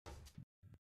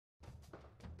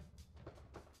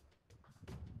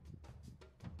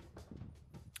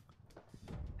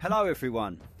Hello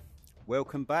everyone,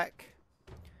 welcome back.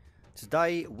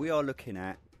 Today we are looking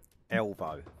at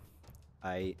Alvo,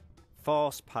 a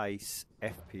fast-paced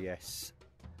FPS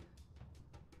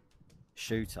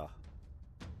shooter.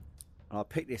 And I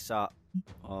picked this up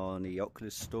on the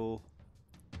Oculus store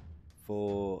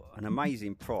for an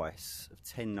amazing price of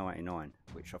 $10.99,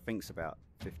 which I think is about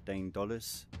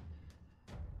 $15.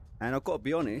 And I've got to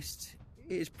be honest,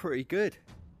 it is pretty good.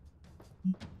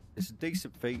 There's some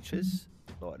decent features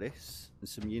like this and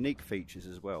some unique features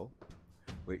as well,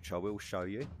 which I will show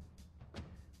you.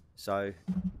 So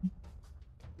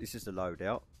this is the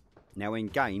loadout. Now in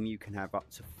game you can have up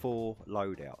to 4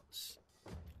 loadouts,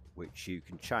 which you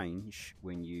can change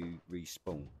when you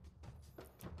respawn.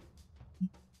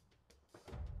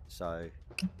 So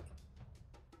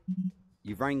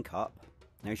you rank up,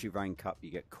 and as you rank up you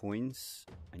get coins,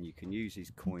 and you can use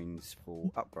these coins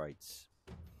for upgrades.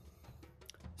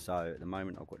 So at the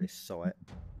moment I've got this sight,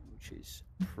 which is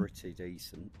pretty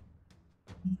decent,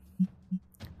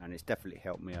 and it's definitely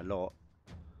helped me a lot,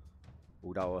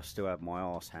 although I still have my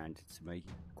arse handed to me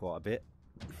quite a bit,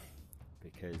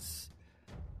 because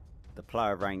the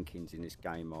player rankings in this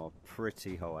game are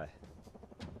pretty high,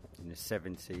 in the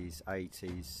 70s,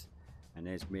 80s, and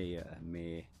there's me at a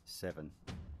mere 7.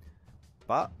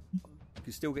 But you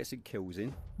can still get some kills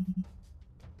in.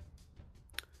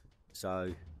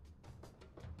 So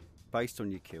based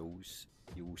on your kills,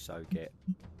 you also get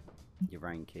your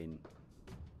ranking,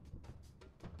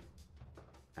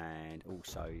 and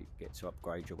also you get to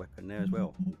upgrade your weapon there as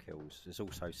well on kills. There's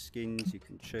also skins you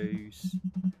can choose,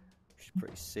 which is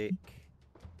pretty sick.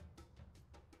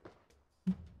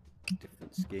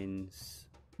 Different skins.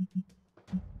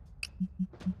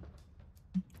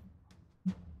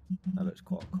 That looks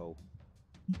quite cool.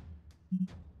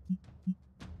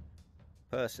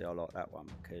 Personally, I like that one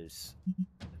because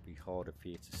it'd be harder for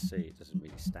you to see. It doesn't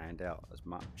really stand out as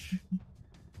much. And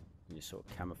you're sort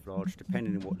of camouflage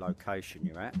depending on what location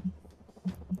you're at.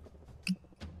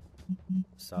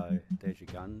 So there's your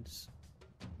guns.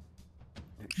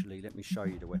 Actually, let me show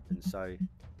you the weapons. So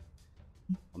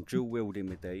I'm dual wielding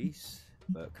with these,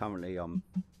 but currently I've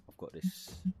got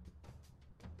this.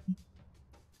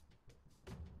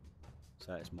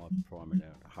 So that's my primary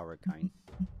Hurricane.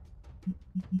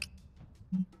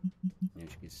 And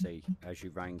as you can see, as you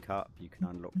rank up, you can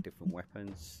unlock different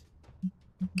weapons.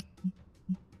 Look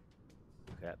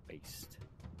at that beast.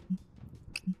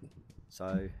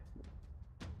 So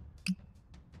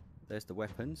there's the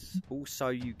weapons. Also,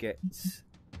 you get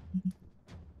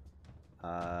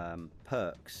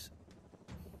perks.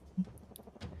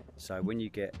 So when you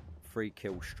get 3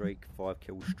 kill streak, 5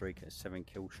 kill streak, and 7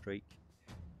 kill streak,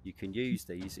 you can use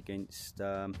these against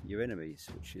your enemies,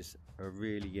 which is a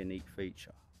really unique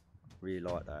feature. I really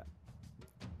like that.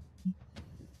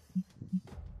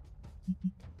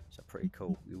 So pretty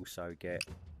cool. You also get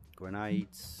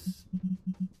grenades.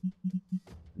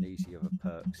 And these are the other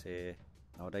perks here.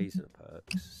 Oh, these are the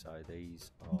perks. So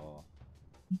these are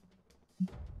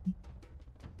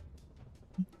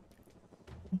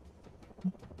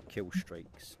kill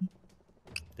streaks.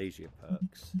 These are your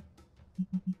perks,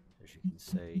 as you can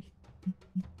see.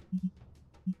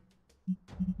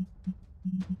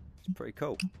 It's pretty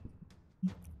cool.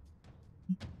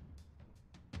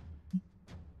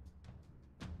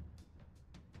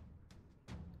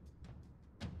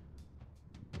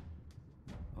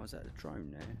 Oh, is that the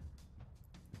drone there?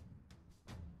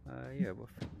 Yeah, we'll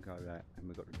think we'll go that. And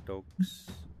we've got the dogs,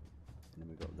 and then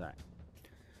we've got that.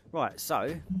 Right,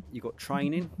 so you've got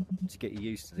training to get you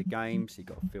used to the game, so you've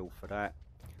got a feel for that.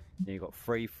 Then you've got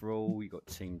free for all, you've got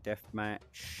team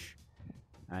deathmatch,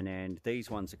 and then these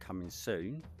ones are coming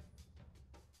soon.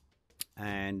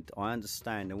 And I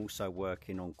understand they're also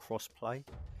working on crossplay,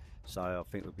 so I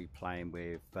think we'll be playing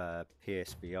with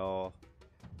PSVR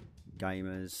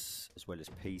gamers as well as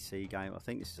PC game. I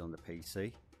think this is on the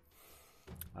PC.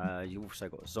 You also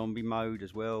got zombie mode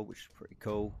as well, which is pretty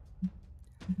cool.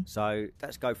 So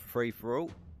let's go for free for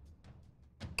all,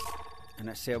 and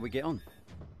let's see how we get on.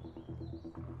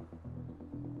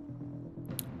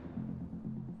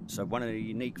 So one of the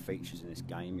unique features in this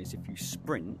game is if you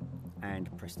sprint and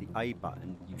press the A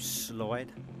button, you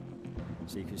slide.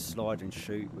 So you can slide and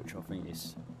shoot, which I think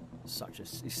is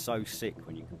it's so sick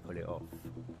when you can pull it off.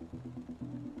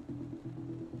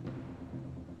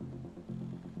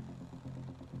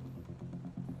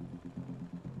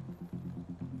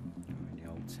 We're in the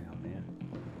old town there,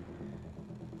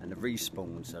 and the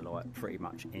respawns are like pretty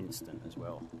much instant as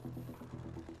well.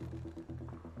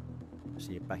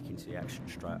 So you're back into the action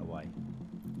straight away.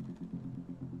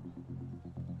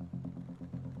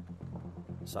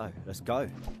 So let's go.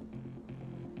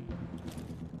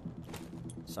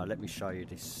 So let me show you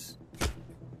this.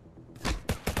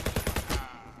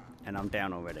 And I'm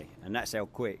down already. And that's how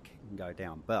quick you can go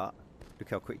down. But look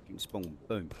how quick you can spawn.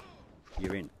 Boom.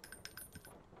 You're in.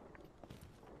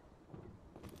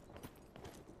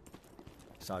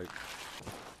 So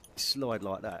slide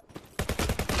like that.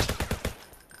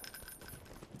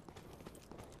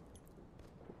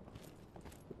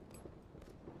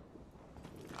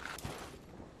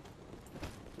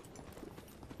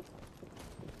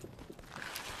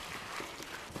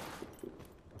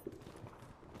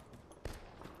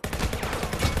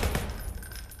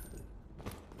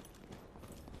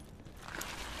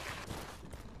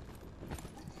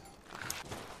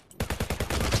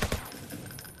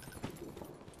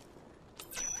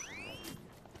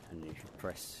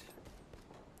 Press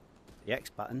the X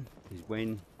button is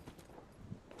when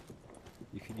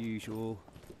you can use your,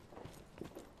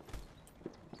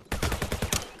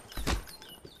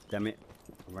 damn it,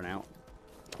 I run out.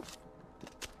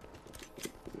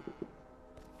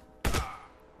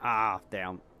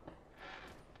 Down.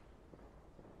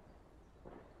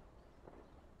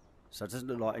 So it doesn't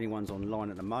look like anyone's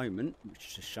online at the moment, which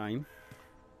is a shame,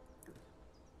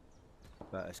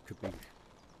 but it could be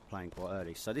playing quite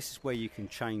early. So this is where you can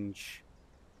change.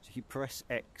 So if you press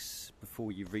X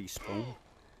before you respawn,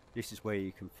 this is where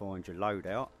you can find your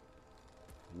loadout,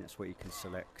 and that's where you can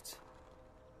select.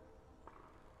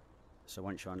 So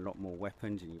once you unlock more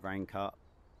weapons and you rank up,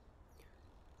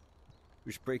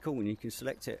 which is pretty cool, and you can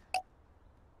select it.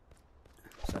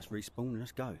 So that's respawn.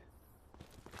 Let's go.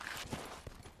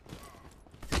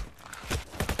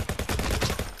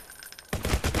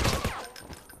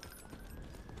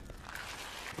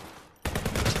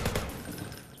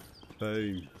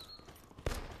 Boom.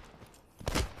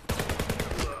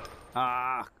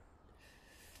 I'm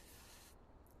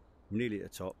nearly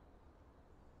at the top.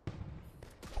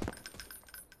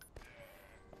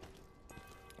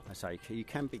 I say you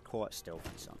can be quite stealthy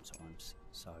sometimes.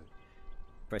 So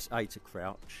press A to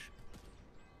crouch.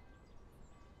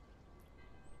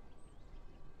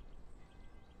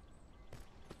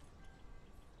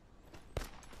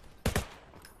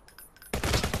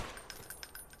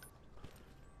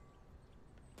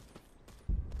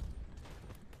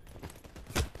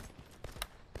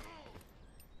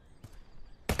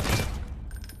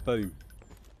 Boom.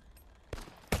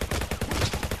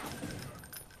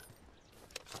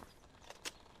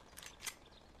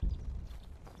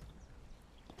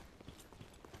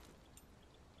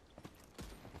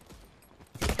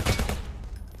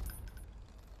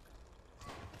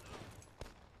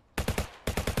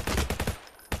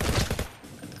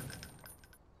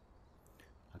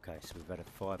 Okay, so we've had a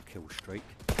 5 kill streak.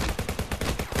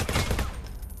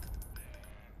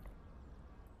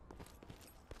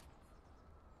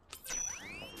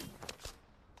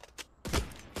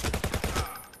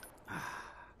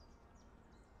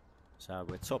 So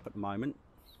we're top at the moment.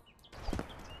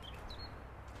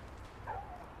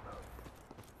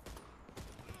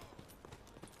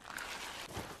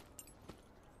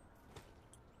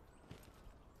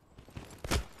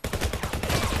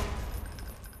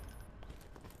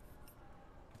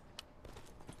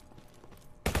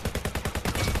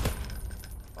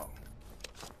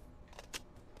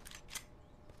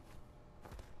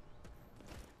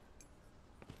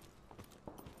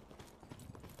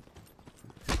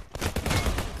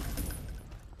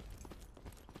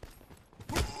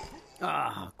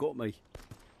 Got me.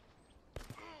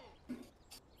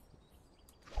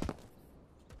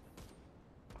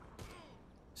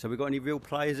 So we got any real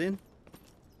players in?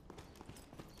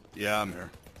 Yeah, I'm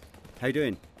here. How you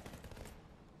doing?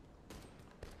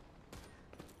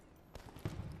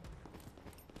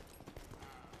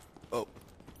 Oh.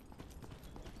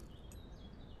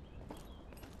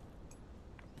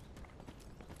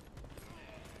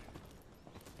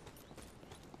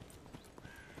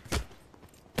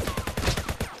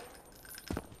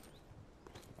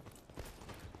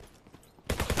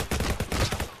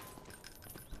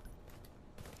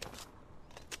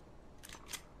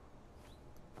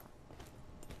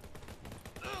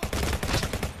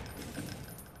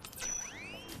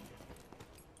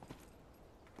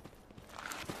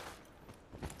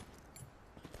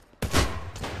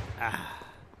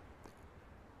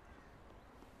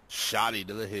 Shotty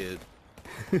to the head.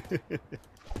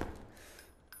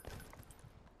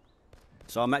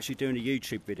 So I'm actually doing a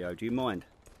YouTube video. Do you mind?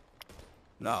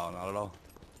 No, not at all.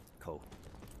 Cool.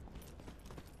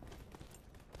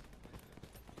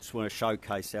 Just want to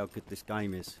showcase how good this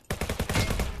game is.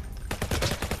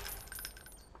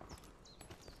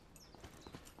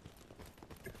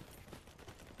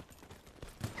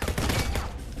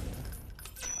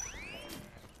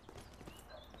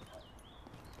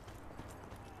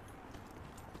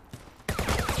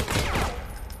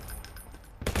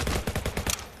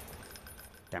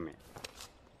 damn it.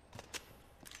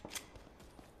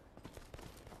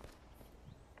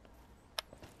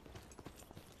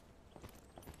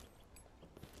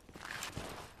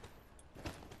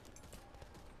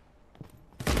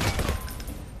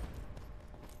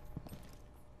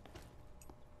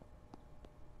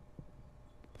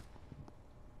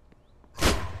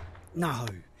 No.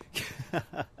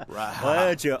 Right. I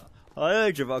heard you. I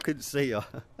heard you, but I couldn't see you.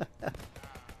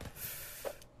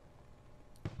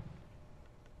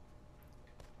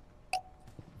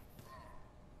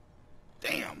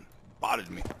 Damn. Botted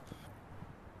me.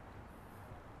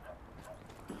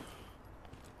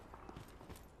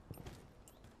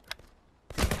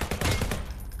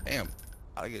 Damn.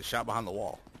 I get shot behind the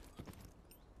wall.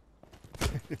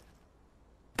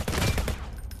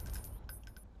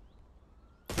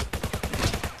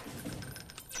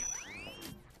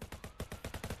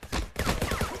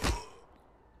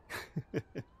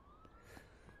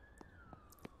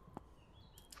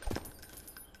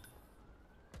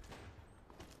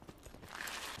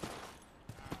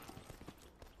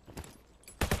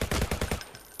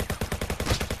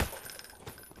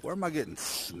 Where am I getting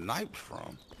sniped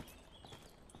from?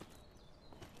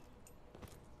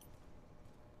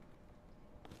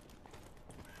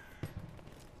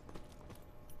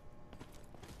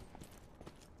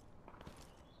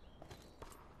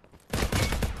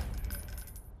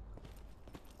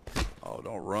 Oh,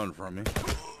 don't run from me.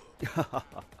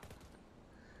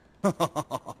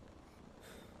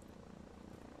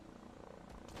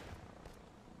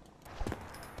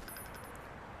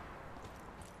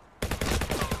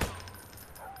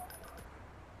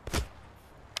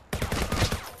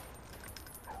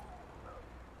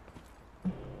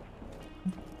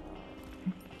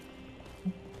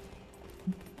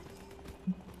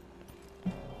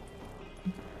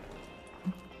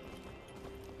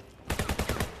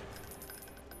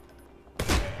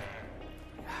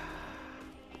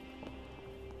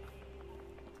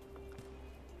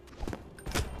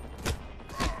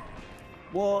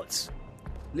 What?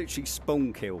 Literally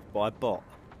spawn kill by a bot.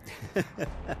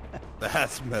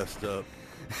 That's messed up.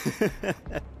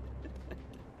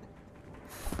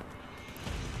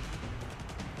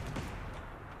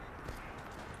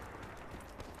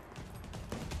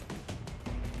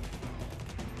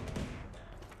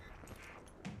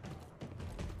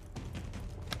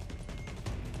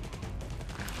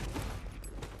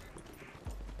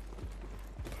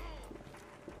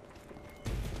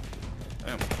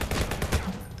 Damn.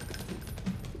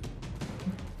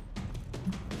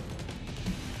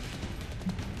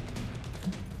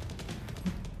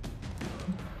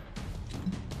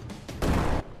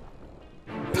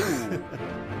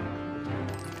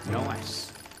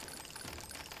 Nice.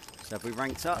 So have we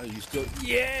ranked up? Oh, you still?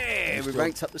 Yeah, You we still-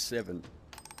 ranked up to 7.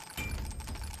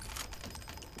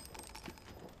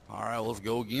 All right, let's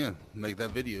go again. Make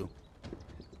that video.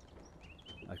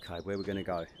 Okay, where are we going to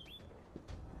go?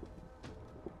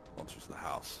 What's just the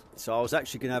house? So I was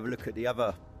actually going to have a look at the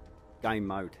other game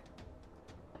mode.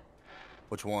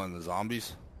 Which one? The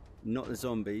zombies? Not the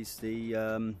zombies, the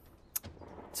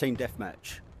team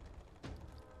deathmatch.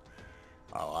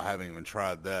 Oh, I haven't even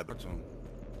tried that. But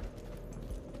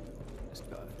Let's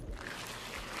go.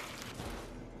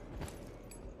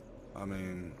 I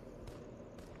mean,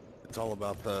 it's all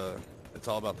about the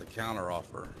counter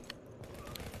offer,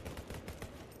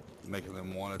 making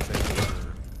them want to take it,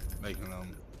 or making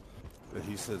them. But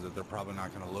he says that they're probably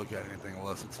not going to look at anything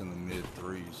unless it's in the mid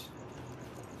 3s.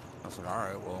 I said, all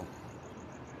right, well,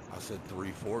 I said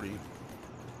 340.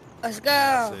 Let's go.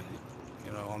 I said,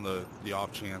 you know, on the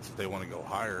off chance that they want to go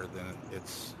higher, then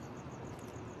it's,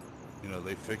 you know,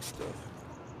 they fix stuff.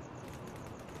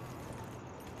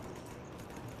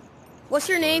 What's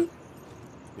your name?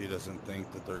 He doesn't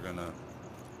think that they're gonna.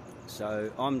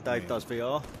 So I'm Dave Yeah. Does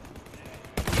VR.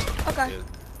 Okay.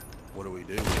 What do we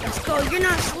do? Let's go. You're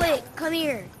not slick. Come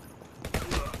here.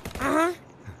 Uh-huh.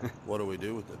 What do we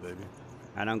do with it, baby?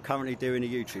 And I'm currently doing a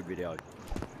YouTube video.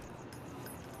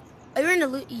 Are you in a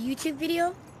YouTube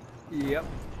video? Yep.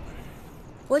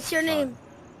 What's your name?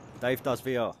 Dave Does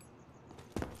VR.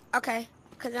 Okay.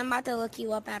 Because I'm about to look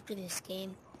you up after this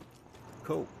game.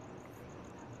 Cool.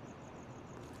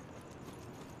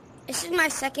 This is my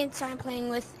second time playing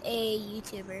with a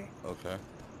YouTuber. Okay.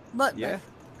 But Yeah?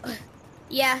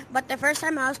 yeah, but the first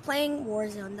time I was playing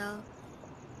Warzone though.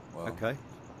 Well, Okay.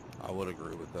 I would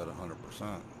agree with that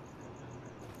 100%.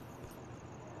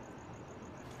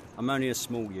 I'm only a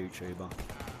small YouTuber.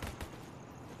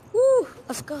 Woo!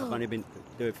 Let's I've go. only been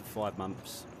doing it for 5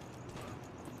 months.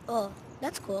 Oh,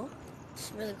 that's cool.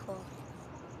 It's really cool.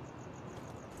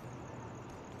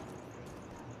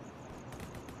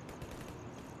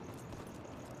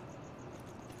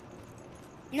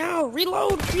 No,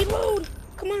 reload, reload.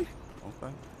 Come on.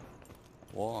 Okay.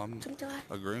 Well, I'm Don't die.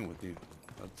 agreeing with you.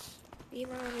 That's.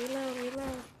 Reload, reload,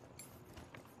 reload.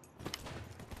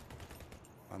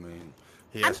 I mean,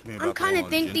 he asked me I'm about the kinda one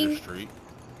on Ginger thinking- Street.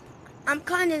 I'm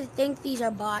kind of think these are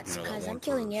bots You know, that because one I'm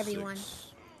killing for everyone. 6,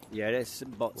 Yeah, there's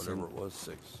some bots. whatever In. it was,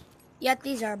 6. Yet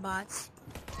these are bots.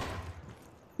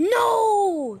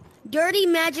 No! Dirty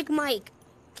Magic Mike.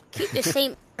 Keep the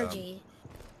same energy.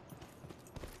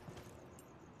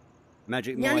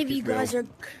 Magic None Mike of is you guys real.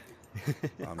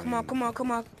 are... Come on, come on,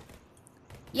 come on.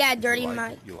 Yeah, Dirty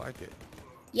Mike. You like it.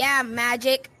 Yeah,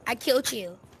 Magic. I killed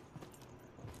you.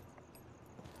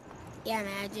 Yeah,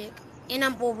 Magic. And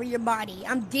I'm over your body.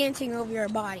 I'm dancing over your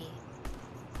body.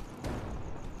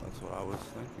 That's what I was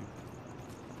thinking.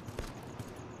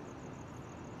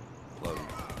 Love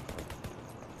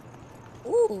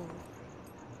you. Ooh.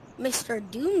 Mr.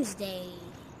 Doomsday.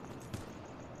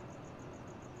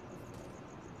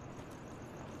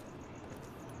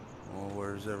 Well,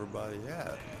 where's everybody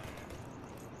at?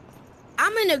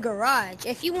 I'm in the garage.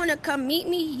 If you want to come meet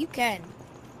me, you can.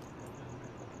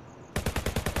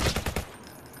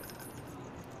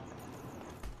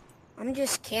 I'm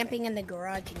just camping in the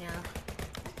garage now.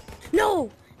 No!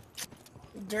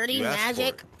 Dirty You asked for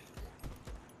Magic. it.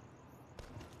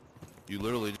 You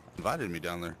literally just invited me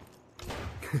down there.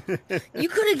 You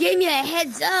could have gave me a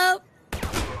heads up.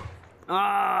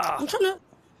 Ah, I'm trying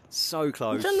so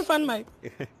close. to find my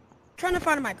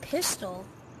pistol.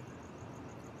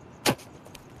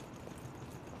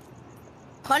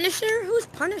 Punisher? Who's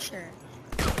Punisher?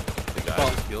 The guy I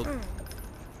just killed.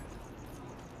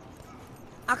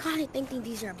 I kind of thinking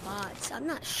these are bots. I'm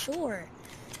not sure.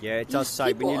 Yeah, it does These say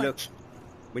when people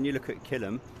you look at kill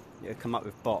 'em, it'll come up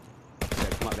with bot. So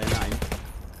it'll come up their name.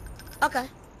 Okay.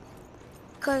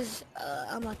 Cause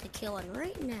I'm about to kill him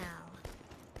right now.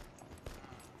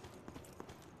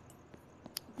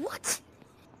 What?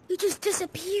 You just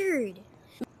disappeared.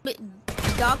 But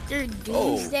Dr.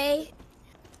 Doomsday?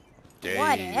 Dave.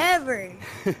 Whatever.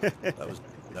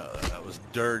 That was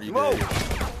dirty. Whoa.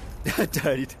 Dave.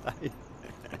 Dirty Dave.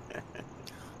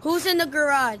 Who's in the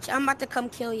garage? I'm about to come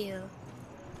kill you.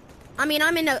 I mean,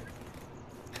 I'm in a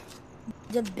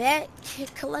debate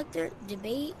collector,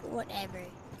 debate, whatever.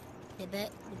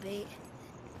 Debate.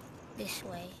 This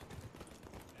way.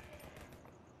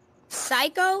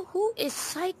 Psycho? Who is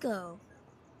Psycho?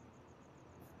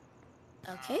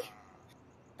 Okay.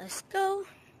 Let's go.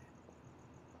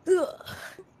 Ugh.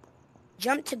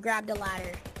 Jump to grab the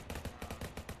ladder.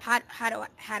 How do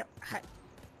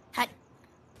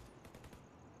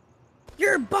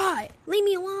You're a bot! Leave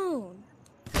me alone!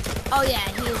 Oh yeah,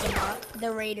 he is a bot.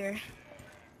 The raider.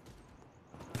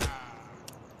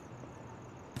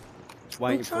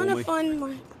 Waiting I'm for trying to me. find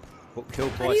my... Got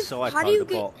killed How by do you- Psycho, how do you the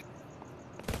get- bot.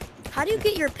 How do you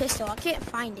get your pistol? I can't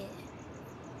find it.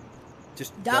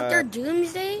 Just Dr.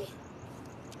 Doomsday?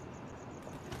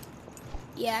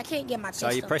 Yeah, I can't get my so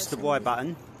pistol. you press for the some Y reason.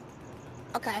 button.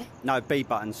 Okay. No, B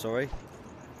button, sorry.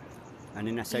 And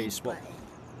then that's how you B swap. button.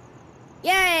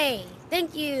 Yay!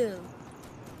 Thank you.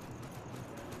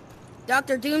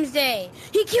 Dr. Doomsday.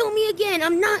 He killed me again.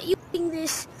 I'm not using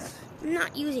this. I'm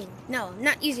not using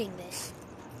this.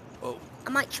 Oh, I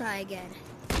might try again.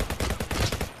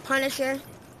 Punisher.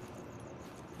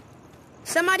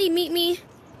 Somebody meet me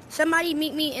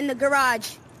in the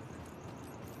garage.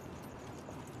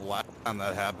 last time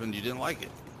that happened, you didn't like it.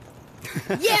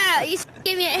 Yeah, you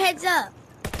gave me a heads up.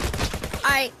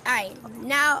 Alright.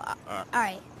 Now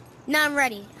I'm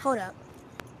ready. Hold up.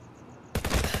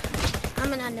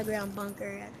 I'm in an underground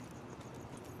bunker.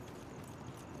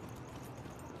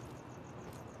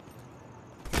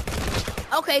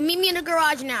 Okay, meet me in the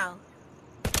garage now.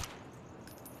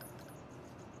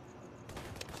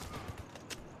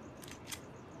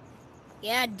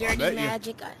 Yeah, dirty bet you.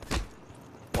 magic.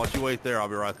 Watch you wait there. I'll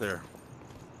be right there.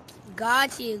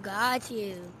 Got you.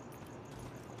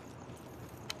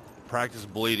 Practice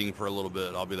bleeding for a little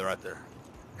bit. I'll be right there.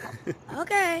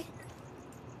 Okay.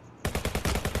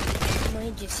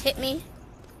 Somebody just hit me.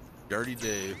 Dirty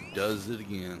Dave does it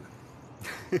again.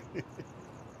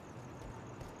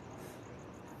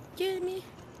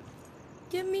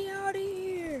 Get me out of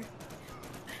here.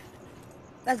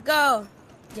 Let's go.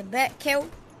 You bet kill.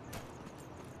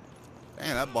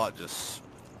 Man, that bot just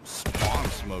spawn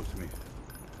smoked me.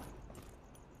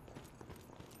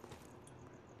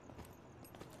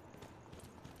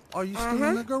 Are you still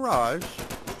in the garage?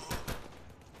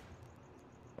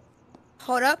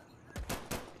 Hold up.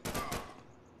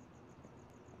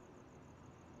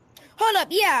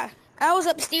 Yeah. I was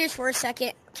upstairs for a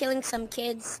second, killing some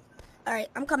kids. Alright,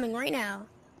 I'm coming right now.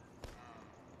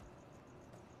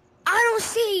 I don't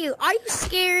see you. Are you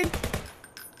scared?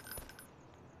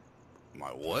 My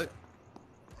what?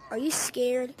 Are you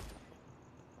scared?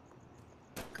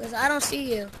 Because I don't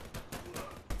see you.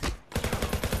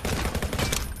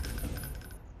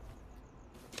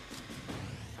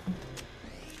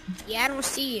 Yeah, I don't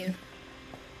see you.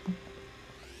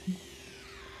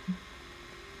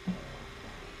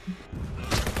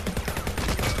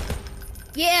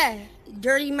 Yeah,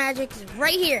 dirty magic is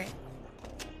right here.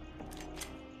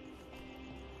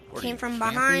 What, Came are from you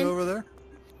camping behind. over there?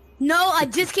 No, I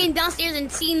just came downstairs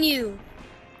and seen you.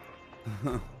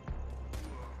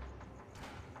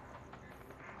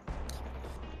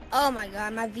 Oh my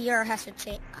god, my VR has to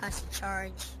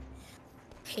charge.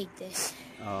 Hate this.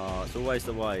 Oh, it's always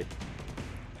the way.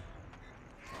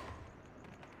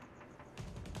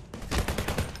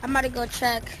 I'm about to go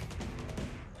check.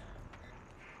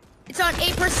 It's on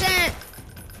 8%.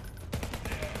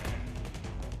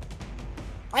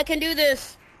 I can do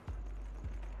this.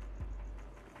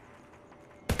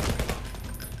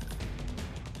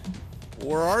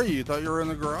 Where are you? Thought you were in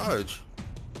the garage.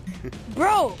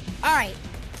 Bro, alright.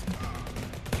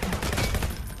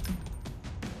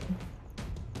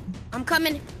 I'm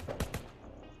coming.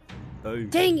 Boom.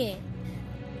 Dang it.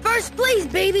 First place,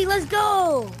 baby. Let's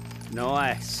go.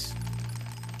 Nice.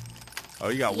 Oh,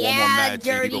 you got one more Yeah, match.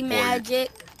 dirty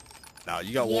magic. No,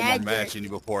 you got one Yeah, more match in you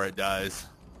before it dies.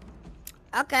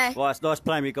 Okay. Well, it's nice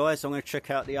playing with you guys. I'm going to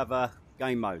check out the other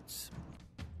game modes.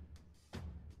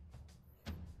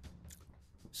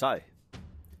 So,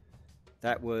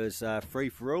 that was free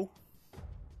for all.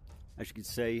 As you can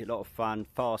see, a lot of fun,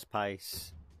 fast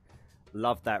pace.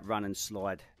 Love that run and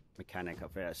slide mechanic. I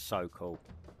think that's so cool.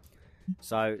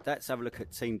 So let's have a look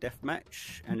at Team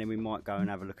Deathmatch, and then we might go and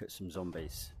have a look at some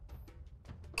zombies.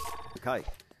 Okay,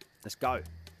 let's go.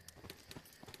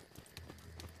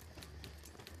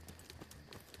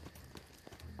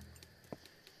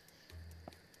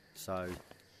 So,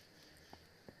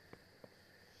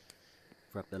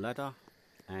 grab the ladder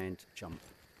and jump.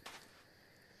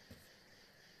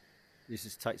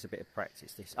 This takes a bit of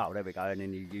practice. Oh, there we go, and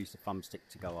then you use the thumbstick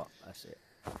to go up. That's it.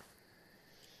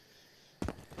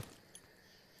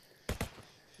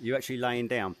 You actually laying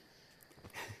down?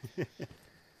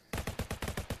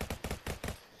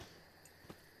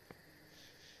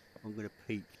 I'm going to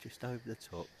peek just over the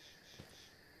top.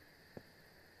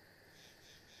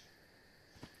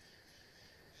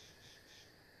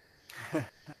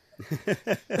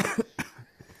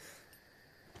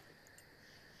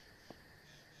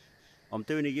 I'm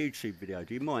doing a YouTube video,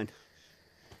 do you mind?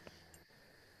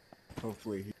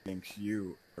 Hopefully he thinks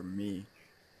you are me.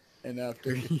 And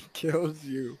after he kills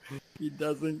you, he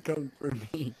doesn't come for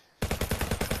me.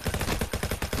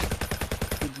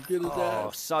 Did you get his Oh,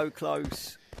 ass? so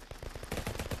close.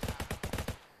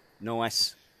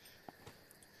 Nice.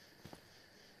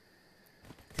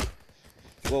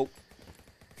 Whoa.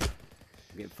 I'm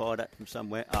getting fired at from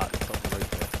somewhere. Ah, at the top of the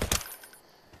roof there.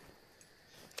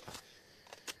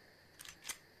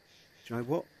 Do you know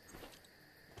what?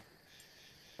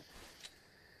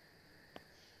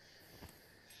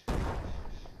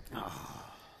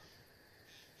 Oh.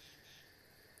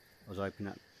 I was hoping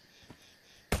that.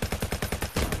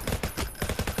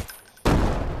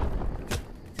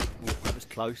 Oh, that was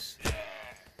close.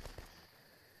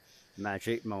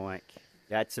 Magic Mike.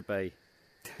 You had to be.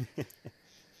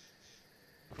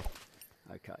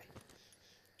 Okay.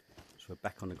 So we're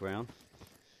back on the ground.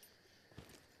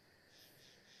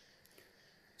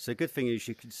 So the good thing is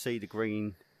you can see the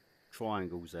green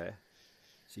triangles there.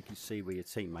 So you can see where your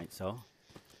teammates are.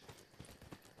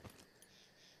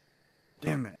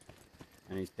 Damn it.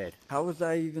 And he's dead. How was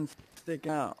I even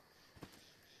sticking out?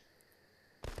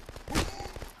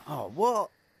 Oh, what?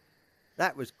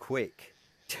 That was quick.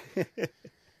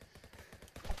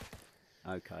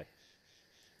 Okay.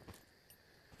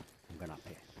 I'm going up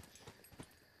here.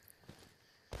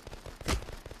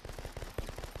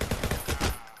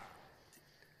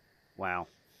 Wow.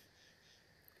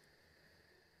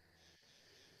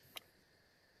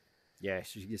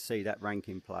 Yes, as you can see, that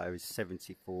ranking player is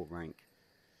 74 rank.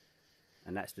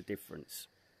 And that's the difference.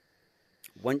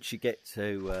 Once you get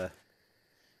to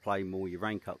play more, you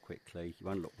rank up quickly, you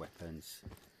unlock weapons.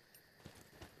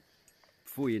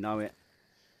 Before you know it,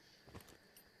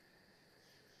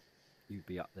 you'd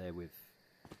be up there with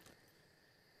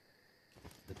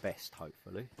the best,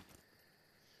 hopefully.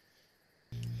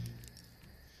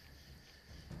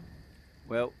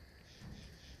 Well,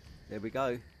 there we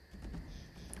go.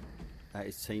 That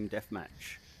is Team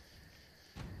Deathmatch.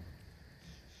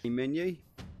 Menu,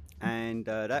 and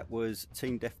that was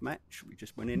Team Deathmatch. We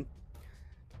just went in.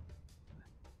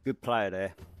 Good player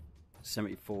there.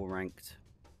 74 ranked.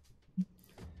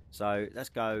 So let's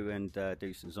go and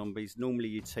do some zombies. Normally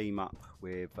you team up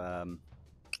with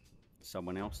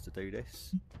someone else to do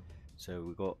this. So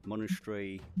we've got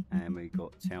Monastery and we've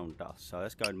got Town Dust. So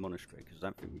let's go to Monastery because I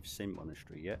don't think we've seen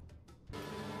Monastery yet.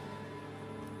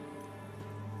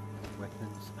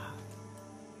 Weapons.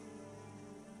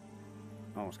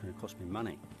 Oh, it's going to cost me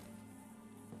money.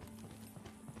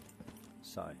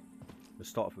 So we'll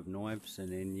start off with knives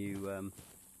and then you...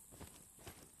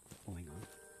 Oh, hang on.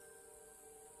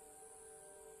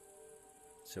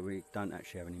 So we don't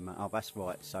actually have any money. Oh, that's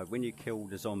right. So when you kill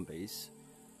the zombies...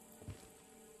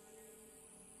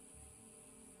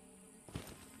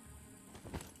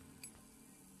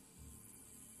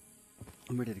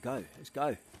 I'm ready to go. Let's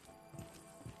go.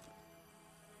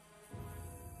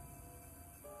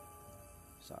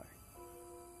 So...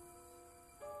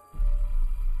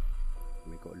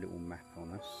 we've got a little map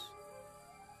on us.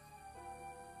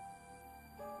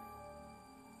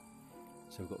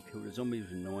 So we've got to kill the zombies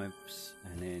with knives,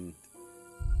 and then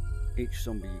each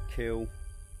zombie you kill,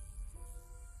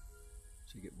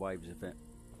 so you get waves of it,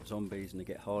 zombies, and they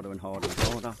get harder and harder and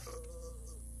harder,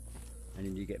 and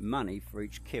then you get money for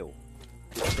each kill,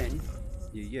 which then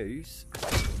you use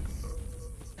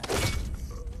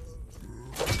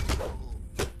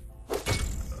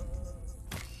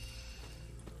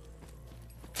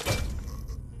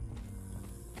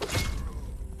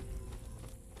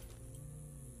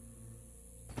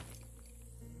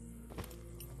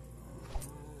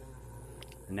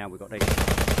and now we've got these.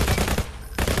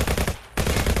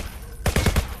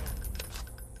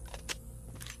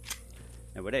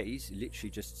 Now with these, you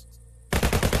literally just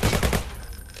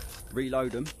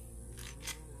reload them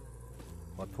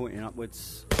by pointing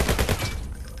upwards.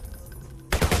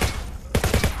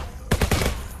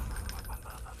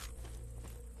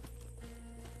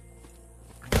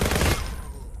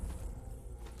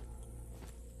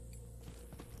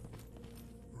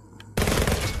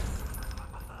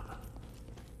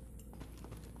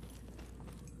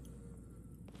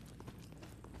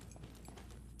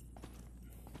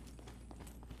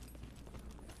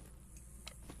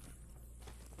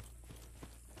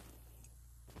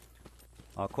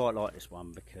 I quite like this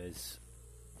one because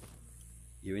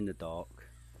you're in the dark.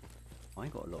 I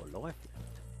ain't got a lot of life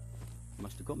left.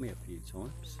 Must have got me a few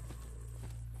times.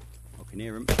 I can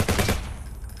hear him.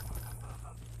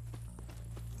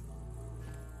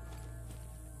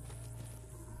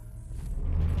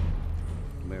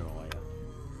 Where are you?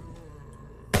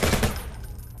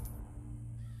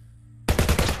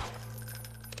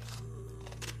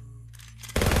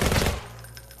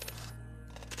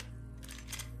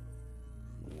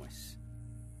 Nice.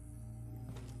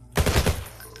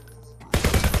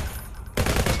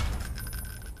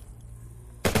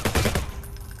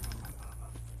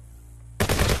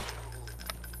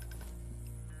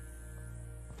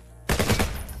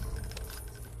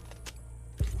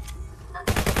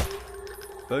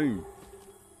 Boom.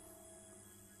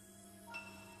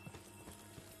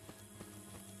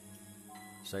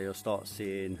 So you'll start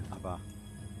seeing other.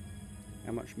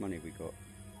 How much money we got?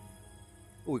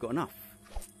 Oh, we got enough.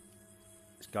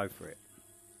 Let's go for it.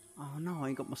 Oh no, I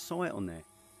ain't got my sight on there.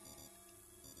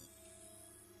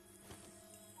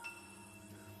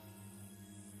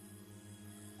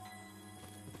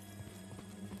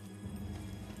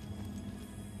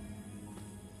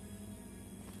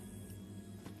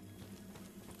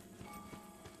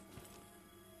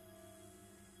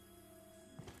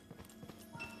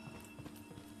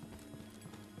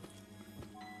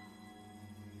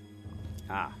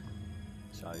 Ah,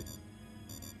 so.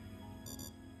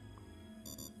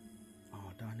 Oh,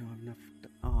 I don't know enough.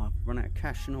 Oh, I've run out of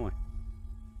cash, haven't I?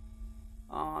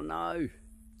 Oh no.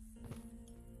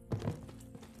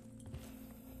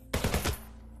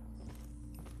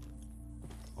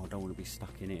 Oh, I don't want to be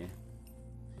stuck in here.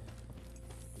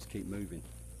 Just keep moving.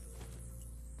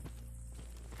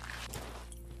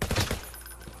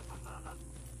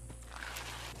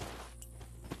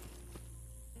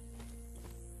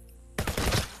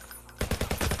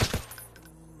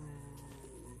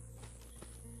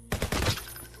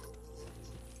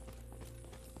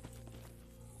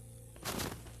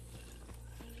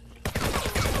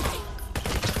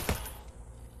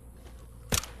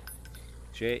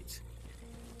 Shit.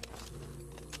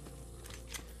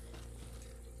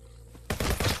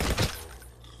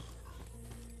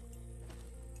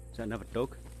 Is that another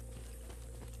dog?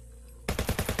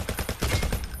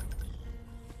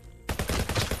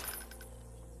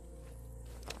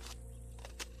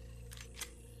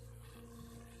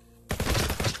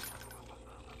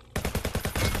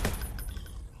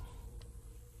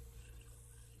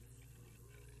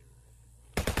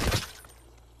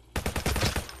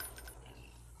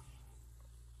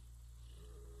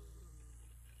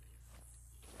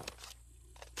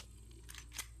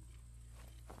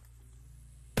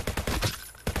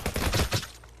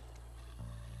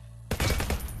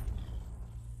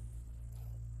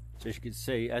 So as you can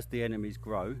see, as the enemies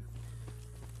grow,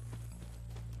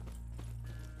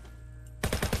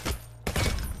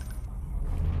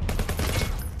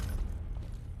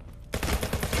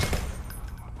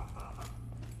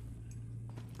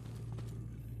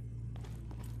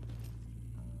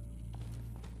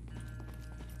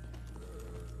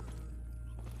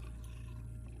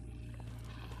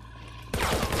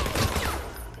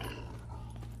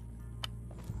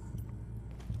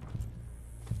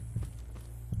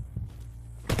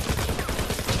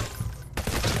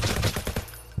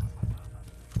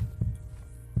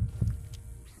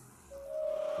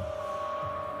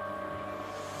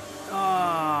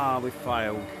 we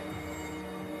failed.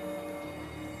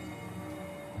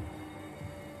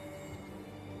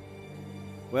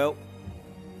 Well,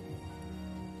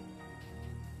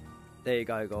 there you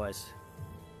go, guys.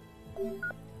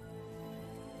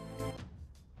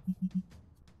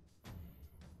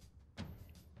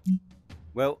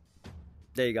 Well,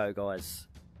 there you go, guys.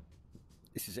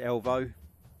 This is Alvo.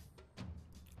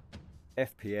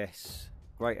 FPS,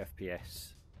 great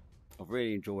FPS. I've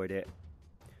really enjoyed it.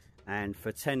 And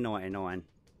for $10.99,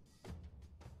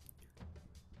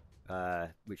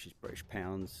 which is British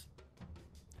pounds,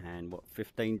 and what,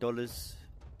 $15?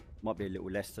 Might be a little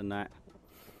less than that.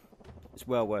 It's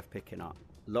well worth picking up.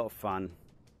 A lot of fun.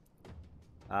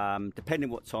 Depending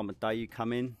what time of day you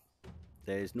come in,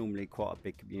 there's normally quite a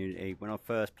big community. When I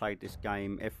first played this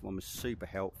game, everyone was super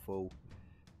helpful.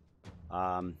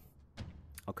 I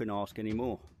couldn't ask any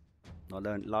more. I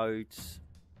learned loads.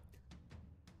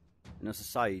 And as I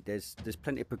say, there's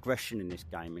plenty of progression in this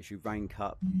game. As you rank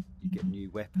up, you get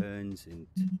new weapons and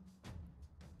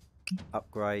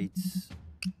upgrades,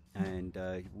 and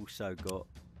you've also got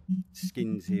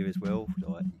skins here as well,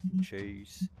 like you can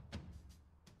choose.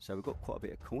 So we've got quite a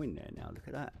bit of coin there now. Look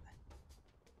at that.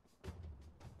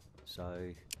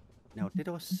 So now, did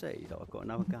I see that I've got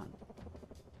another gun?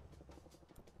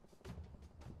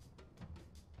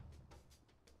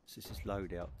 So this is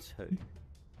loadout 2.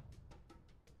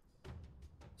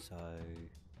 So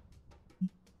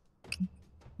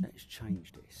let's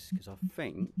change this, because I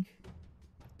think,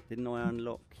 didn't I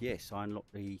unlock? Yes, I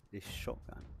unlocked this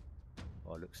shotgun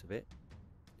by the looks of it.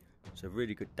 So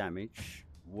really good damage.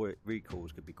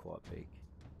 Recoils could be quite big.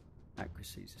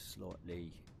 Accuracies are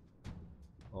slightly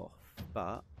off,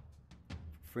 but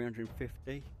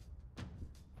 350.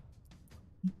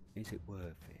 Is it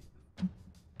worth it?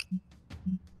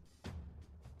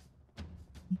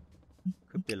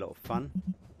 Could be a lot of fun.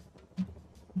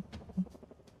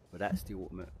 But that's the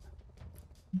ultimate.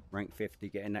 Rank 50,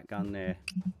 getting that gun there.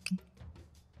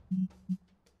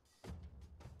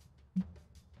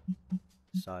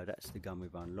 So that's the gun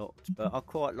we've unlocked. But I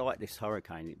quite like this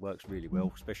Hurricane. It works really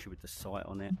well, especially with the sight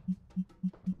on it.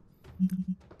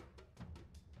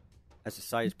 As I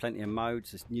say, there's plenty of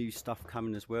modes. There's new stuff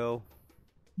coming as well.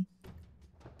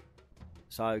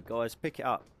 So guys, pick it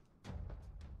up.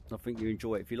 I think you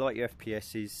enjoy it. If you like your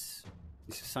FPSs,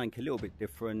 this is something a little bit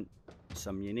different.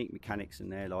 Some unique mechanics in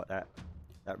there, like that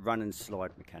run and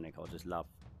slide mechanic I just love.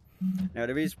 Now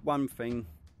there is one thing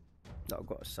that I've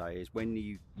got to say, is when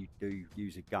you do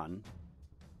use a gun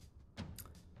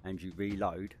and you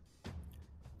reload,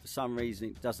 for some reason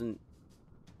it doesn't,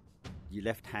 your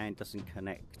left hand doesn't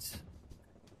connect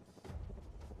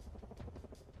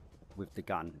with the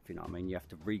gun, if you know what I mean. You have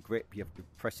to re-grip, you have to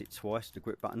press it twice, the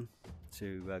grip button,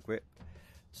 to grip.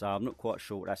 So I'm not quite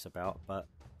sure what that's about, but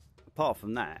apart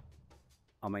from that,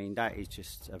 I mean, that is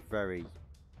just a very,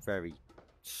 very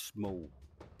small,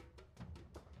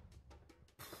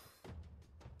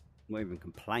 not even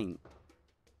complaint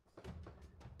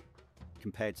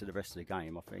compared to the rest of the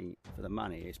game. I think for the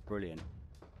money, it's brilliant.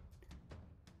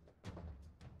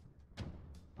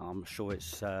 I'm sure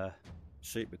it's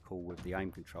super cool with the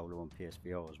aim controller on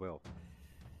PSVR as well.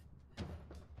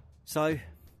 So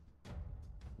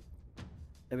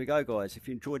there we go, guys. If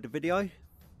you enjoyed the video,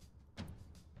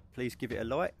 please give it a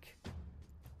like.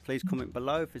 Please comment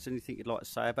below if there's anything you'd like to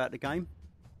say about the game.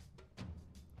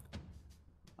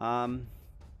 And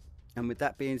with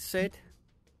that being said,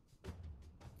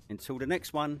 until the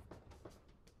next one,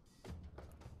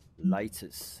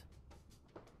 laters.